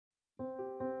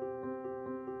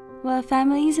While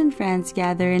families and friends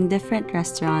gather in different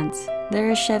restaurants,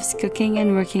 there are chefs cooking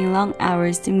and working long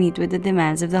hours to meet with the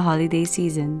demands of the holiday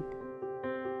season.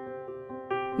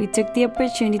 We took the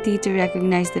opportunity to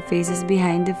recognize the faces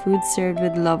behind the food served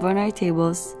with love on our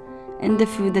tables and the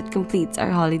food that completes our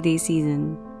holiday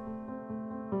season.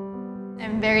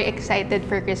 I'm very excited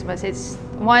for Christmas. It's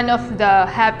one of the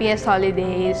happiest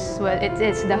holidays. Well,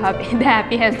 it's the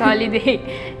happiest holiday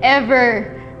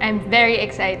ever. I'm very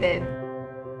excited.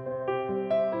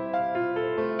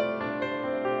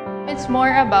 It's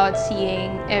more about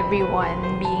seeing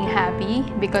everyone being happy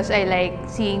because I like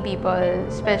seeing people,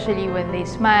 especially when they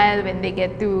smile, when they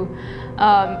get to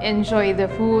enjoy the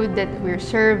food that we're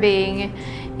serving,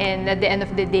 and at the end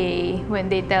of the day, when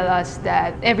they tell us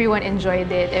that everyone enjoyed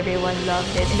it, everyone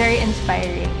loved it. Very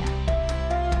inspiring.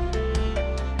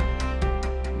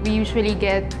 We usually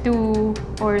get 2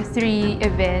 or 3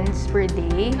 events per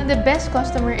day. The best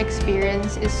customer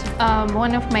experience is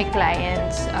one of my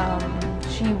clients.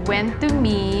 She went to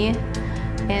me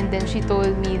and then she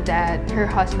told me that her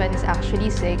husband is actually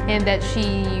sick and that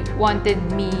she wanted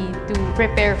me to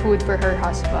prepare food for her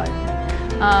husband.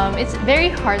 It's very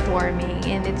heartwarming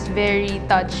and it's very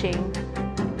touching.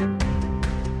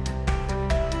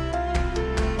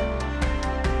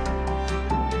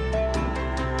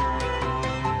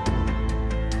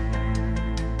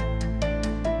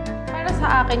 Para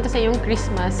sa akin kasi yung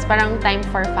Christmas, parang time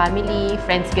for family,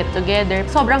 friends get together.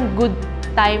 Sobrang good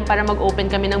time para mag-open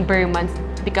kami ng bare months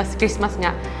because Christmas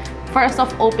nga. First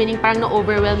of opening, parang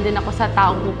na-overwhelm din ako sa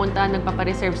taong pupunta,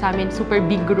 nagpapareserve sa amin, super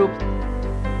big group.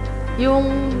 Yung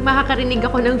makakarinig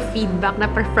ako ng feedback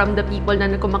na from the people na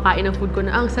kumakain ng food ko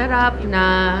na ang sarap,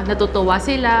 na natutuwa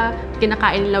sila,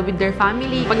 kinakain nila with their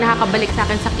family. Pag nakakabalik sa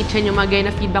akin sa kitchen yung mga ganyan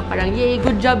na feedback, parang, yay,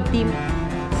 good job team.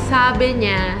 Sabi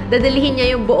niya, dadalihin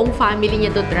niya yung buong family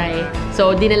niya to try.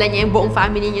 So, dinala niya yung buong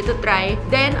family niya to try.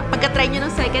 Then, pagka-try niya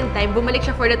ng second time, bumalik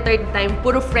siya for the third time,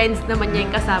 puro friends naman niya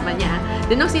yung kasama niya.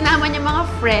 Then, nung sinama niya mga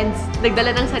friends,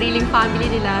 nagdala ng sariling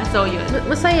family nila. So, yun.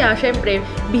 Masaya, syempre.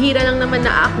 Bihira lang naman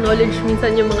na-acknowledge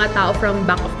minsan yung mga tao from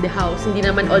back of the house. Hindi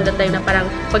naman all the time na parang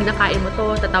pag nakain mo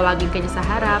to, tatawagin ka niya sa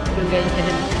harap, yung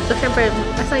ganyan. So, syempre,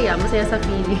 masaya sa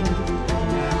feeling.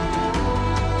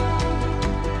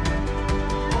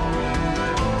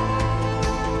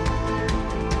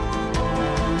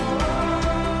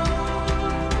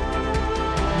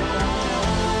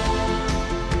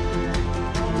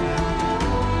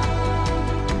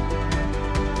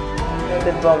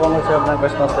 Excited po ako mag-serve ng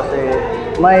Christmas kasi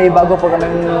may bago po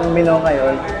kaming menu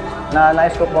ngayon na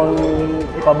nais ko pong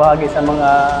ipabahagi sa mga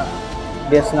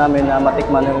guests namin na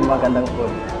matikman yung magandang food.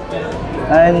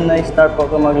 And na-start po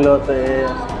ko magluto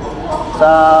sa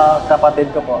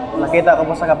kapatid ko po. Nakita ko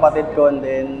po sa kapatid ko and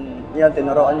then yun,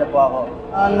 tinuruan niya po ako.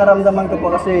 Naramdaman ko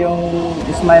po kasi yung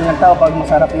smile ng tao pag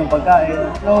masarap yung pagkain.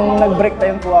 Nung nag-break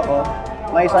time po ako,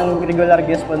 may isang regular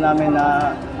guest po namin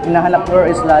na hinahanap ko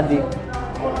is Ladi.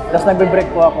 Tapos nagbe-break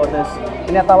po ako, tapos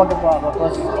tinatawag ko po ako.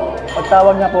 Tapos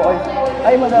pagtawag niya po,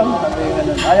 ay madam, sabi yung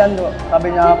ganun. Ayan do, sabi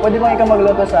niya, pwede bang ikaw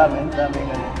magluto sa amin? Sabi yung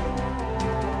ganun.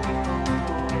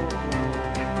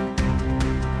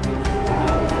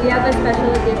 We have a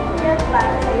special gift. Yes,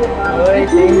 Oy,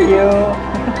 thank you.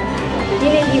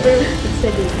 Unilever Food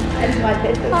Solutions. I just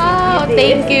wanted to wow,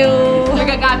 thank you.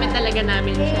 Nagagamit talaga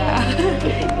namin siya.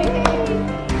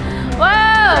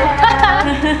 Wow!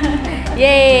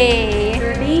 Yay!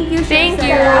 Thank you. Thank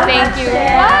you. Thank you.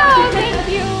 Wow! Thank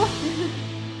you.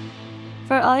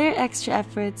 For all your extra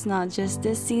efforts, not just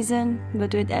this season,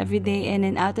 but with every day in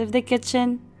and out of the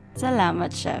kitchen,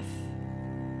 salamat, Chef.